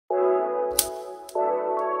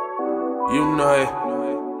You know it.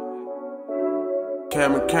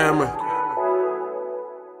 Camrah.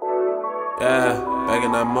 Yeah, back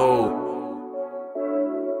in that mode.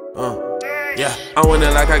 Yeah, I went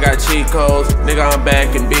in like I got cheat codes. Nigga, I'm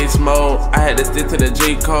back in beast mode. I had to stick to the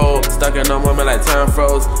G code. Stuck in on moment like time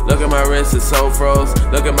froze. Look at my wrist, it's so froze.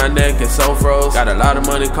 Look at my neck, it's so froze. Got a lot of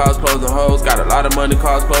money, cause clothes and hoes. Got a lot of money,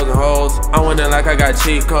 cause clothes and hoes. I went in like I got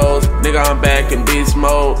cheat codes. Nigga, I'm back in beast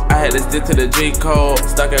mode. I had to stick to the G code.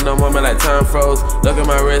 Stuck in on moment like time froze. Look at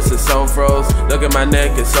my wrist, it's so froze. Look at my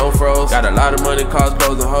neck, it's so froze. Got a lot of money, cause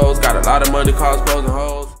clothes and hoes. Got a lot of money, cause clothes and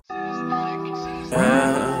hoes.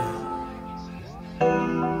 Yeah.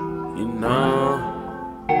 You know,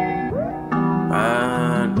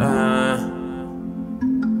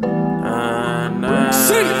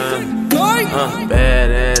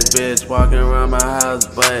 badass bitch walking around my house,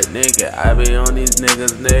 but nigga, I be on these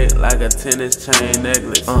niggas' neck like a tennis chain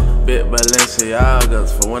necklace. Big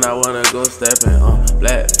Balenciagas for when I wanna go steppin'.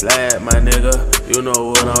 Black flag, my nigga, you know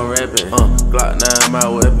what I'm rapping. Glock 9, my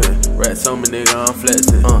weapon. Rats on me, nigga, I'm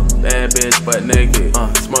flexing. Bad bitch, but naked.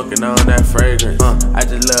 Smoking on that fragrance. I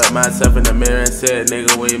just looked myself in the mirror and said,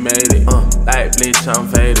 nigga, we made it. Light bleach, I'm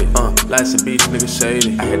faded. Life's a beach, nigga,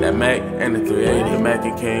 shady. I hit that Mac and the 380. The Mac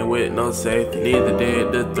it came with no safety. Neither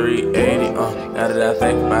did the 380. Now that I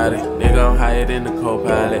think about it, nigga, I'm higher than the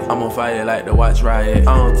co-pilot. I'm on fire like the watch riot.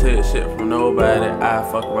 I don't take shit from nobody. I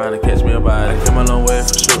fuck around and catch me a body. I came a long way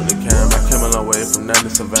from shooting the camera. I came a long way from nothing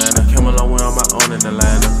to Savannah. I came a long way on my own in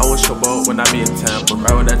Atlanta. I wish your boat when I be in Tampa.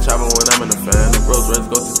 Ride with that chopper when I'm in the Phantom. Rose Reds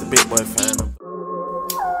go to the big boy Phantom.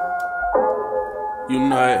 You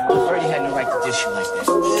know it. I already had no right to dish you like that.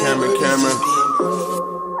 Camrah.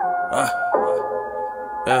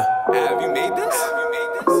 Yeah. Have you made this?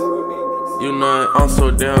 You know it, I'm so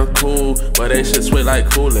damn cool, but they shit sweet like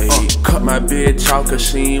Kool-Aid. Cut my bitch out cause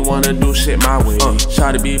she ain't wanna do shit my way.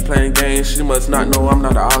 Shawty be playing games, she must not know I'm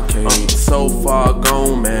not an arcade. So far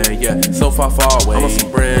gone, man, yeah, so far away. I'm on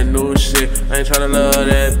some brand new shit, I ain't tryna love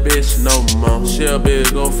that bitch no more. She a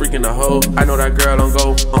bitch, go freaking a hoe, I know that girl don't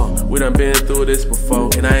go. We done been through this before,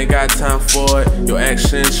 and I ain't got time for it. Your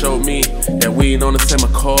actions showed me that we ain't on the same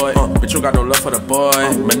accord. But you got no love for the boy,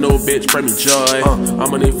 my new bitch bring me joy.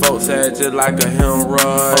 I'm on these folks that just like a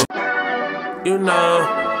hemorrhoid. You know,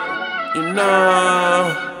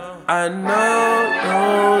 I know,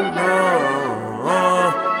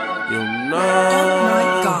 you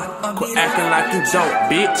know. Quit acting like you don't,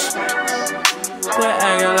 bitch. Quit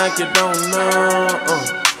acting like you don't know.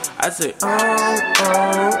 I say,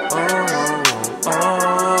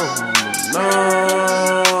 no.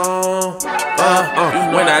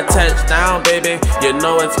 When I touch down, baby, you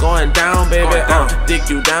know it's going down, baby. Dick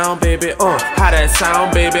you down, baby. How that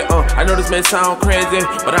sound, baby? I know this may sound crazy,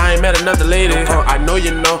 but I ain't met another lady. I know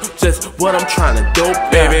you know just what I'm trying to do,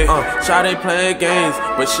 baby. Shawty playing games,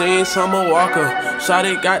 but she ain't Summer Walker.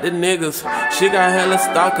 Shawty got the niggas, she got hella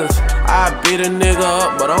stalkers. I beat a nigga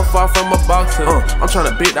up, but I'm far from a boxer. I'm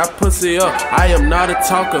tryna beat that pussy up, I am not a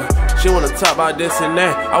talker. She wanna talk about this and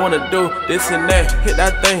that, I wanna do this and that. Hit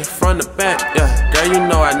that thing from the back, yeah. Girl, you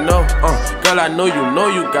know I know, girl, I know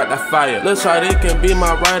you got that fire. Lil' shawty can be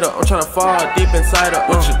my rider, I'm tryna fall deep inside her.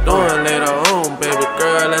 What you doing later on, baby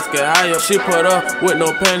girl, let's get higher. She put up with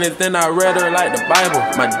no panties, then I read her like the Bible.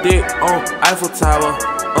 My dick on Eiffel Tower,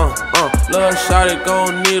 lil' shawty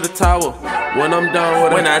gon' need a towel when I'm done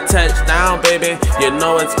with it. When I touch down, baby, you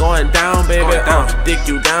know it's going down, baby. Dick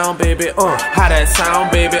you down, baby. How that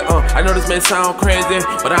sound, baby? I know this may sound crazy,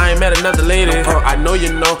 but I ain't met another lady. I know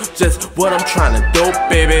you know just what I'm trying to do,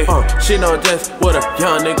 baby. She know just what a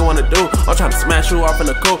young nigga wanna do. I'm trying to smash you off in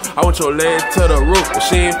the coupe. I want your leg to the roof. If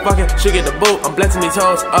she ain't fucking, she get the boot. I'm blessing these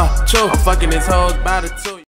hoes, true. I'm fucking these hoes by the two.